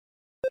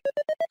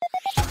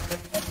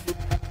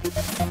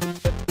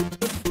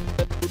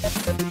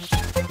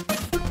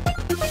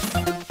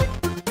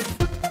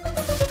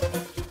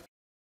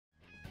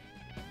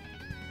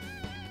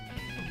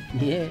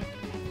Yeah.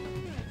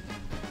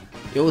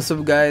 Yo, what's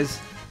up, guys?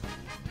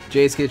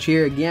 Jayysketch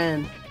here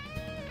again.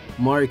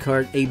 Mario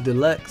Kart 8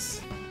 Deluxe.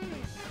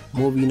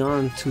 Moving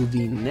on to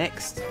the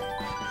next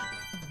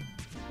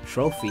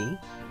trophy.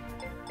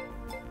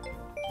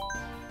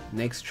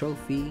 Next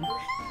trophy.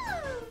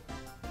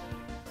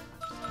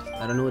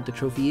 I don't know what the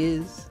trophy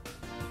is.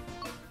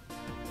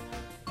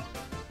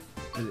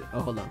 Oh,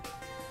 hold on.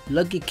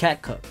 Lucky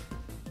Cat Cup.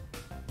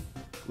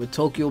 With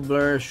Tokyo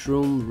Blur,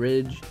 Shroom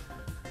Ridge,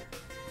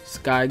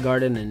 Sky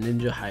Garden, and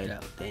Ninja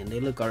Hideout. Dang, they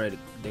look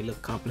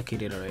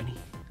complicated already.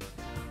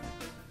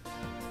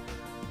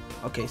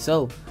 Okay,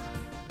 so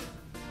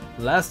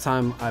last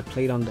time I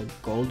played on the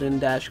Golden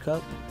Dash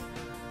Cup,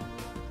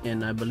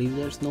 and I believe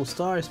there's no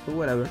stars, but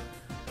whatever.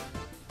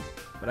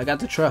 But I got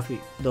the trophy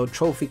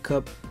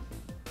cup,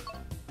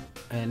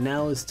 and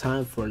now it's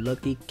time for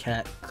Lucky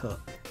Cat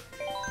Cup.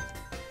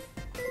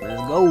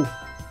 Let's go.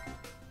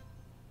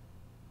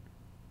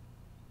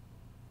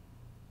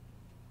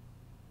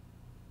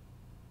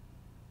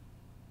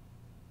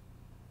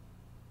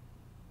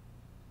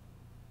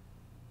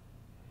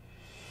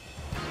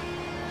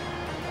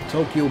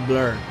 Tokyo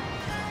Blur.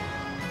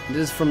 This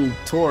is from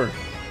Tour,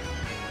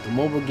 the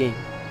mobile game.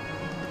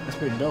 That's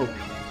pretty dope.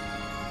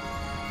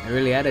 They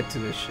really added to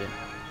this shit.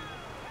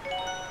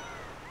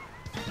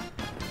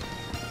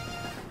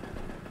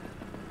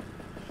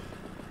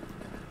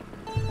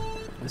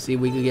 Let's see if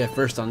we can get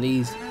first on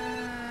these. I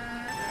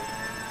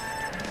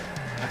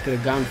could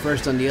have gone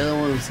first on the other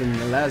ones in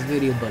the last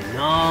video, but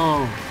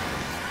no.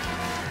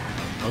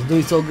 I was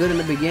doing so good in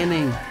the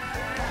beginning.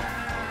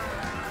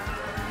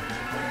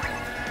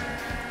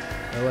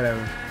 Or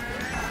whatever.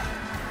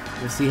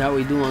 Let's see how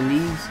we do on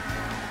these.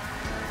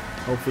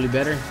 Hopefully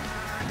better.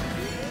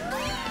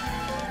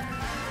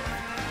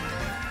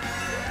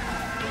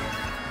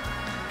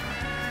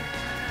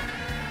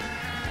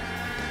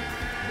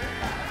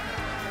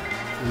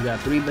 We got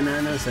 3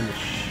 bananas and a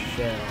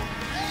shell.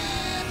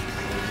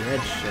 A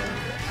red shell.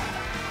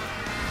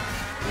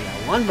 We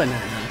got 1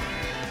 banana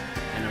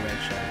and a red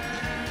shell.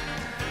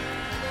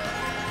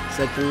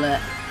 Second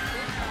lap.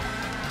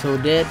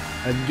 Toadette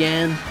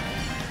again.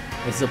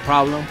 It's a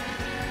problem,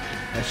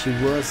 as she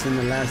was in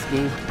the last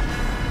game.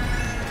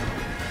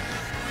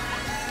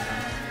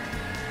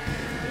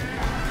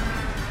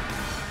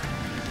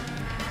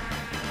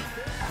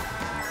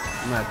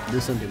 I'm gonna have to do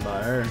something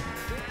about her.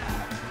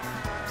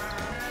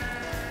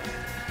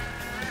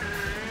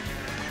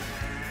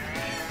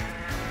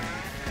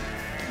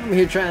 I'm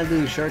here trying to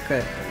do a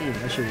shortcut. Damn,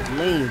 that shit was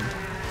lame.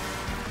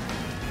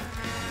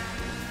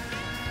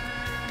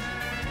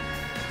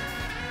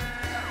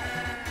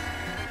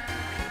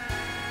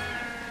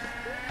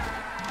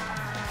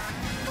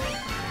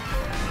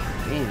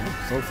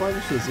 So far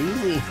this shit's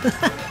easy.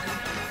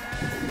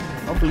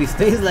 Hopefully it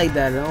stays like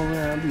that.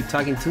 I'll be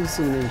talking too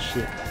soon and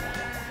shit.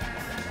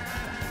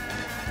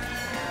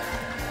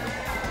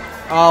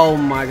 Oh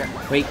my god.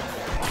 Wait.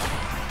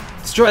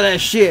 Destroy that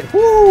shit.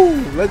 Woo!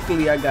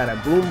 Luckily I got a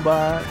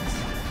boombox.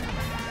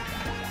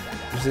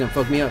 This is gonna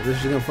fuck me up. This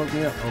is gonna fuck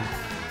me up. Oh,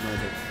 no, I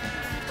didn't.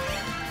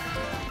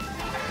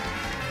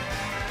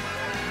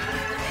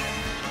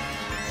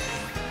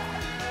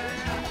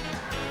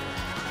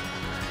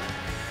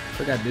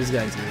 I forgot this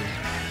guy's name.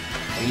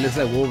 He looks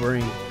like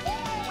Wolverine.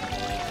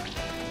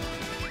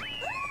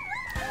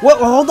 What?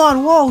 Hold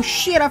on. Whoa,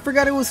 shit. I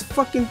forgot it was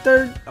fucking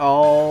third.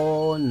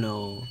 Oh,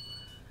 no.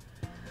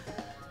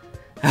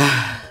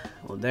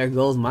 Well, there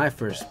goes my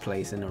first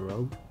place in a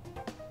row.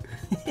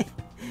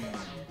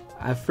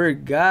 I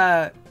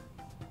forgot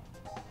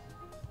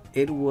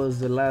it was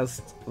the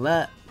last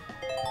lap.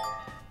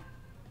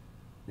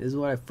 This is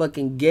what I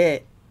fucking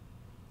get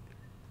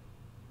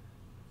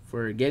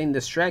for getting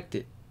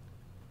distracted.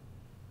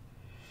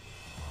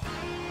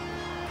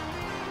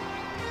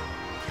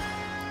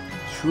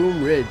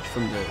 Shroom Ridge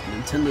from the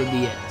Nintendo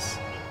DS.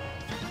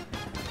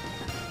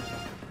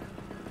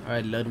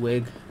 Alright,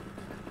 Ludwig.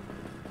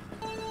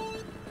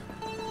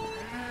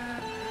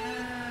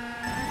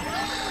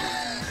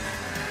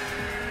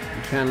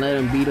 We can't let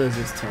him beat us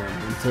this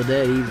time. Until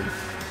that even.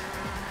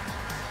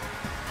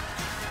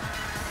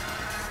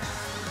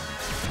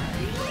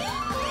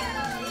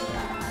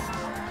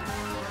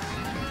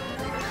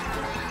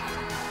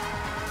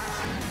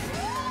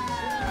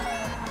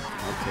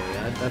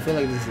 I feel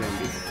like this is gonna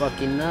be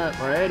fucking up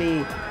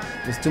already.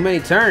 There's too many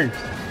turns.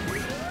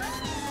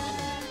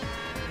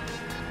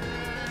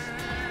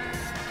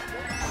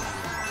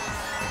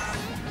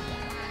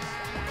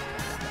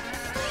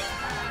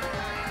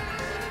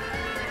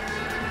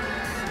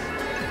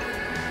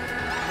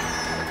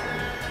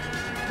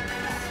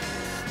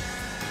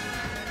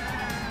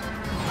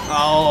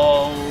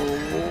 Oh.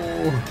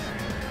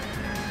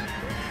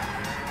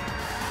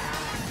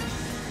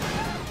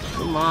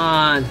 Come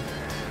on.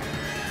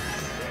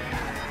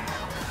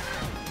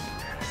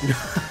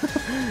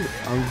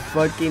 I'm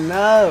fucking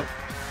up.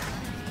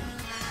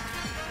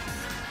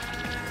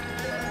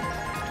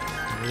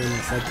 We're in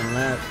the second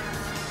lap.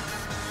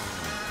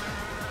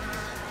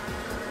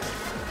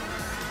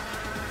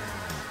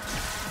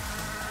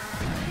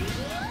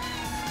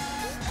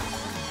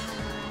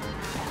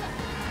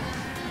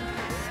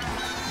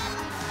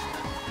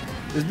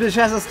 This bitch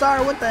has a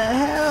star. What the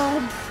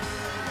hell?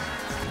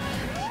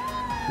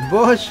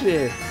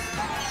 Bullshit.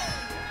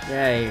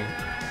 Yeah, here.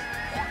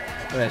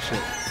 Look at that shit.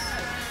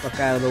 Fuck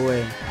out of the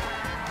way.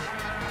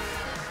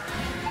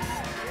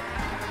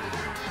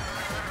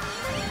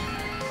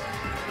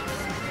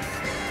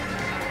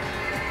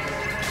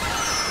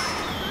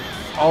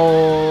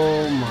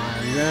 Oh my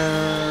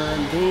god,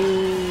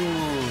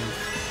 damn.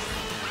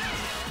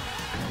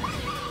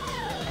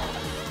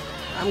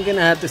 I'm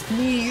gonna have to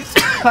sneeze.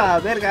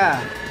 Verga.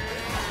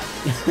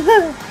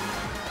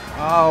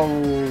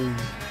 Oh.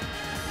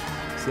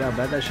 See how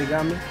bad that shit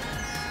got me?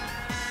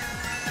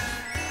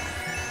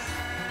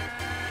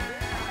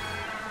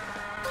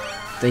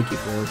 Thank you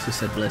for those who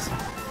said blessing.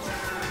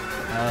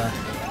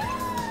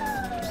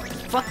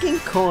 Fucking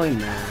coin,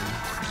 man.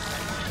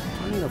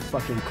 I need a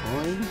fucking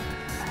coin.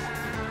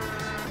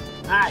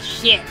 Ah,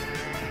 shit!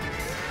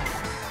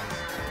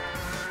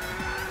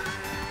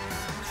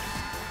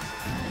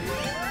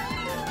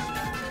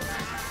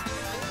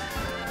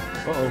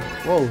 Uh-oh.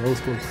 Whoa, that was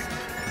close.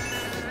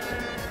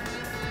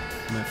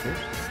 Am I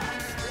first?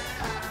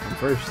 I'm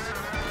first.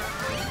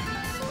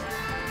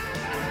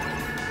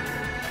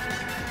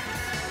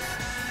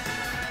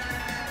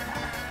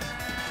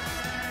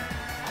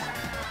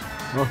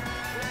 Oh.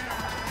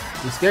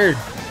 I'm scared.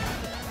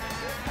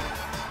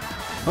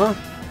 Huh?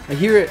 I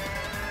hear it.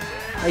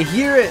 I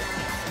hear it.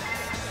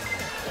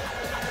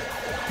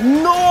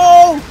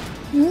 No!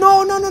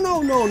 No, no, no,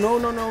 no, no, no,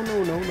 no, no,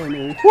 no, no, no,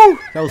 no. Woo!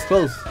 That was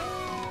close.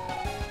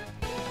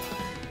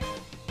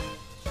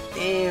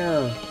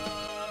 Damn.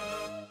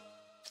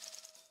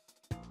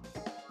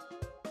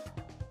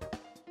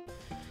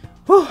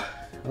 Whew.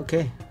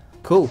 Okay,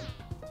 cool.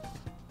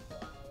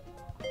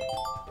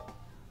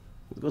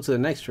 Let's go to the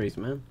next race,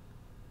 man.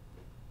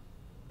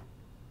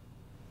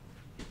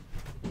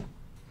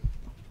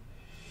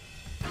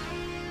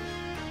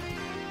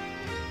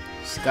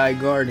 Sky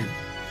Garden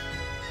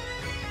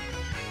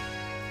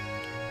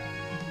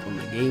from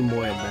the Game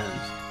Boy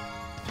Advance.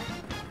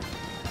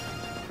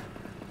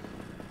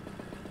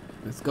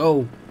 Let's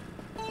go.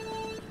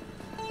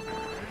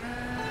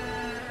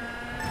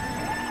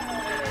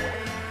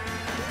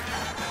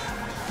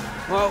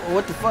 Well,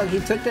 what the fuck? He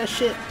took that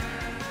shit.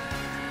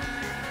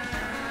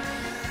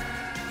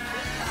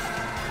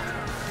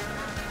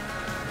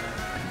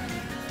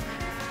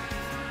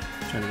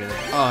 Trying to get it.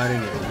 Oh, I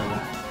didn't get it.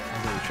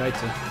 I'm gonna try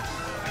to.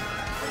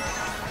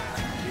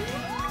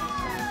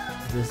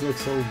 This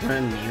looks so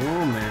brand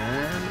new,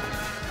 man.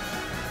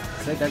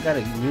 It's like I got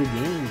a new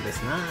game, but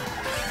it's not.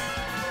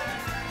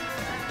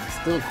 It's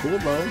still cool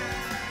though.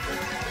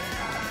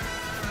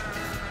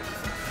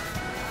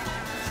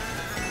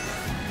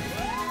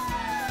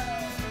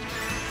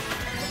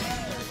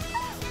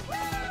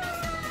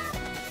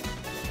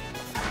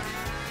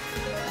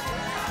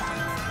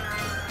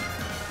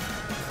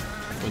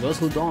 For those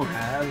who don't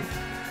have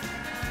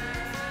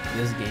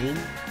this game,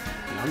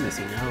 I'm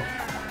missing out.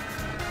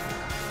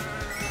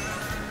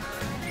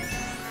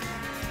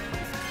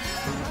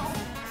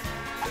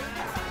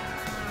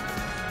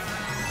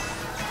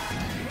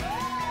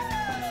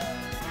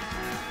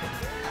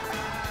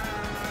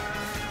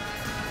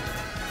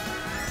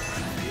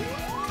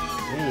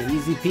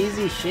 Easy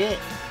peasy shit.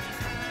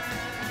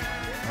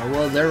 Oh,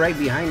 well, they're right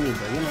behind me,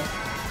 but you know.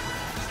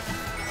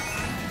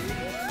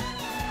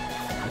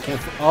 I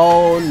can't.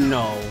 Oh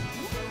no.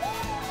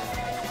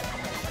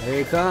 Here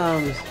he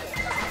comes.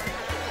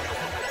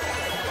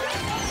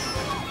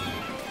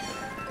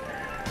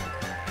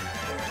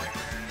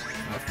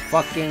 A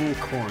fucking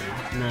coin.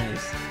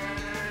 Nice.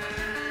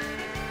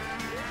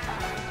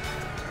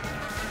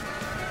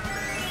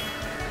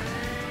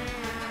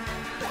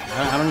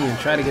 I don't even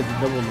try to get the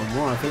double no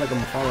more. I feel like I'm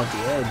gonna fall off the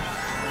edge.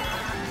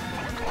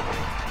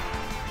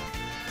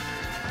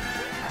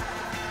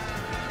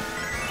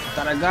 I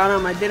thought I got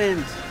him, I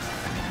didn't.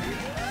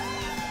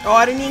 Oh,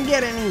 I didn't even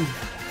get any.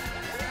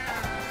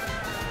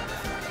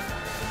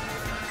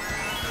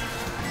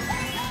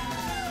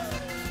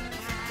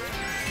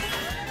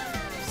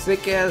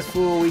 Sick ass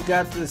fool, we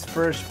got this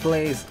first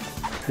place.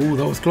 Ooh,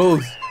 that was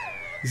close.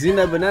 You seen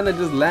that banana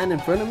just land in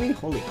front of me?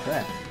 Holy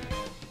crap.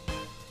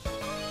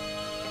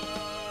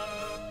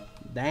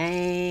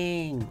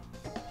 Dang.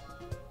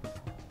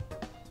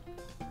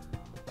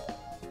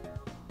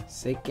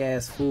 Sick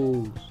ass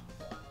fools.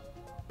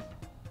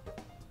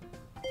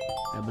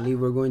 I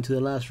believe we're going to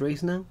the last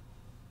race now.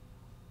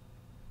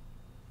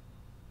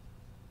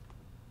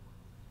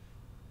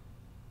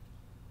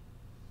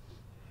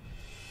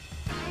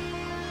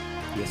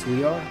 Yes,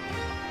 we are.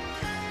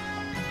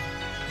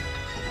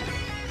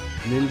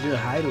 Ninja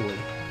Hideaway.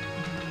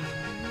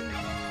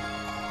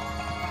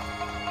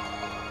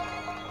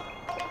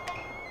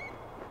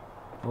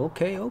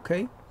 Okay,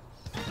 okay.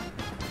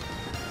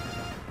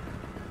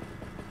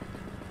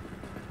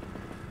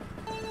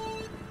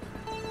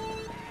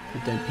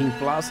 With them pink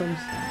blossoms.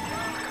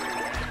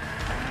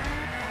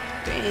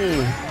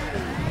 Dang.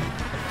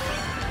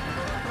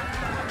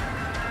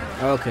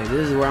 Okay,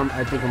 this is where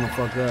I think I'm gonna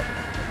fuck up.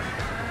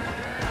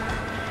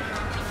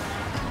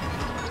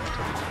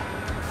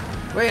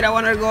 Wait, I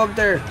want her to go up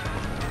there.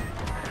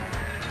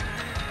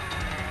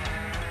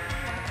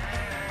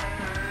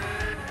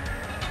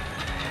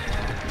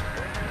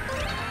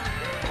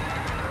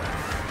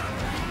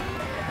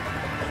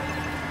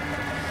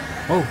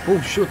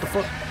 Oh shit, what the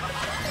fuck?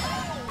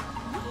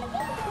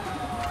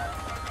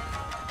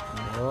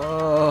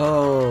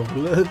 Oh,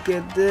 look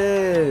at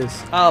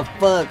this. Oh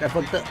fuck, I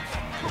fucked up.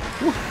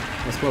 Whew,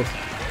 that's close.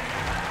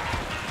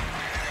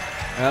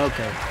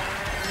 Okay.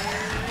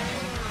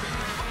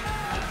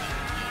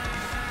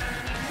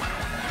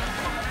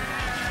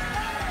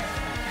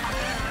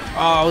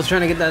 Oh, I was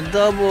trying to get that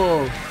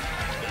double.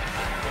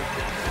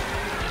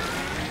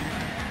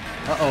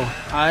 Uh-oh.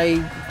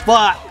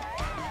 Fuck!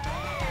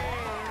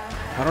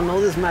 I don't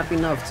know this map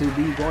enough to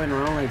be going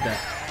around like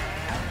that.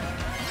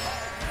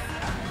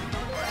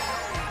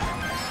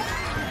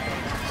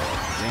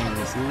 Dang,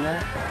 you seen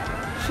that?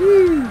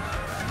 Sheesh.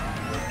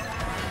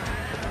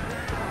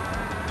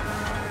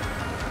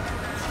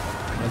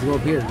 Let's go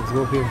up here. Let's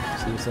go up here.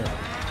 See what's up.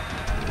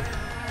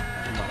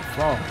 I'm about to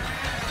fall.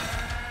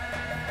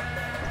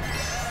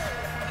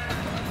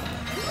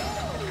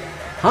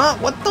 Huh?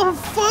 What the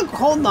fuck?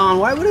 Hold on.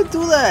 Why would it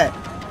do that?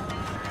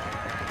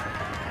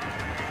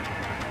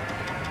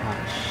 Oh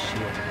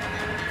shit.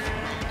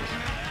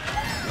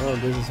 Oh,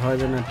 this is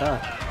harder than I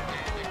thought.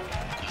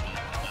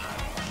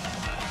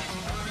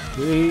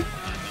 Wait.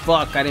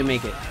 Fuck, I didn't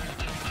make it.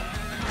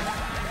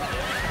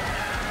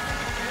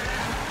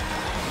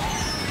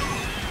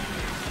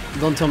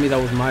 Don't tell me that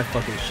was my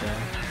fucking shot.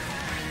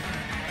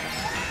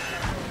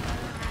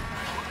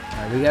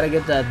 Alright, we gotta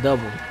get that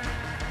double.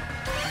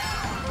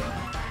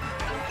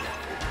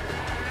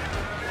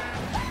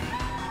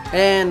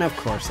 And of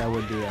course I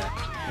would do that,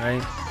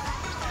 right?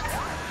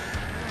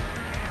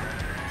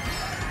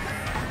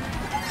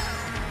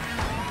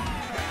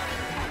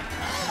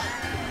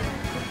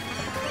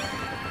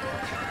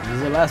 This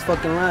is the last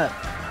fucking lap.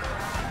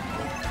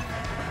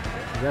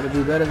 You gotta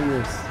do better than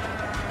this.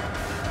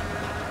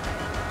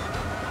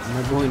 I'm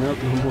not going up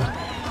no more.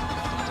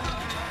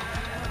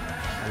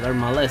 I learned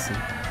my lesson.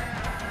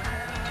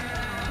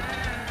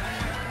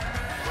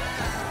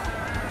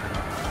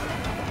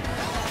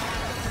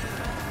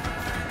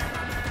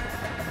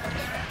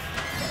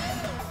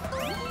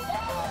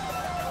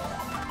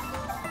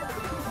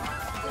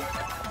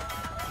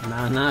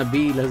 Nah,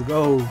 B, let's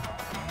go.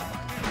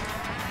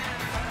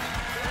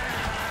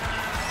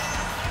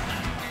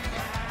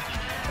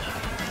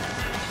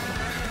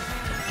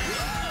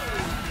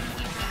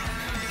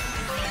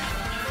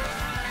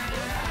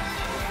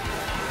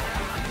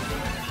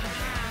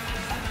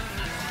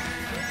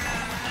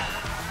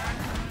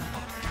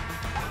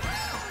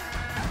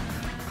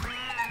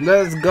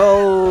 Let's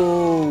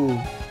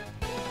go.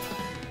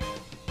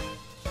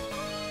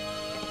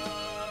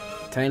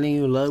 Telling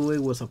you Ludwig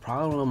was a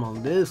problem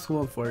on this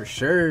one for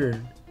sure.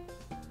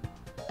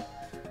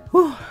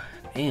 Whew,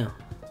 damn.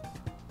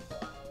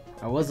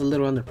 I was a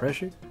little under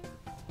pressure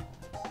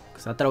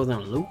because I thought I was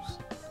gonna lose.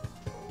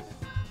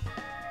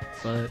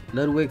 But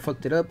Ludwig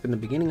fucked it up in the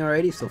beginning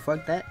already, so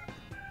fuck that.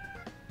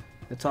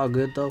 It's all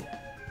good though.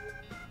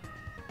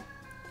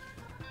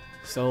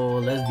 So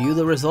let's view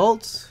the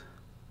results.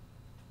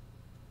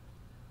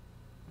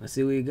 Let's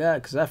see what you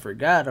got, because I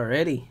forgot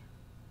already.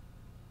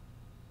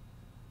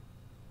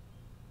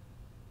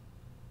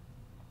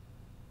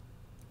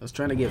 I was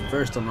trying to get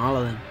first on all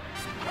of them.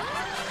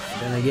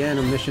 Then again,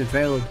 a mission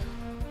failed.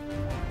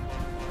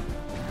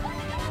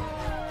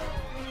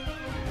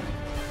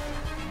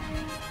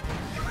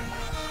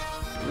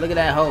 Look at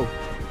that hoe.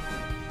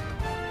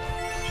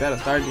 Try to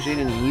start the shit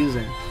and you use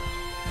it.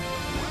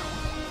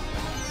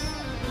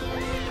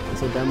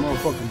 That's what that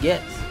motherfucker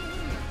gets.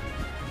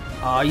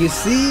 Oh, you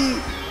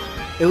see?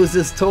 It was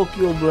this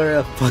Tokyo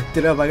blur that fucked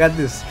it up. I got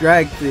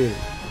distracted.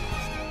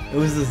 It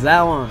was just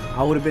that one.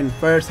 I would have been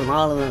first on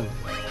all of them.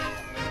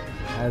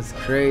 That's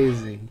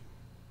crazy.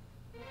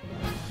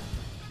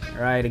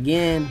 Alright,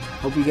 again,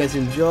 hope you guys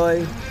enjoy.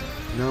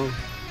 You know,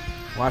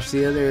 watch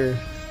the other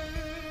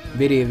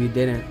video if you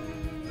didn't.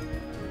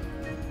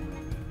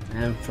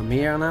 And from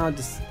here on out,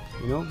 just,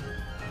 you know,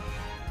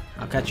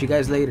 I'll catch you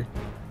guys later.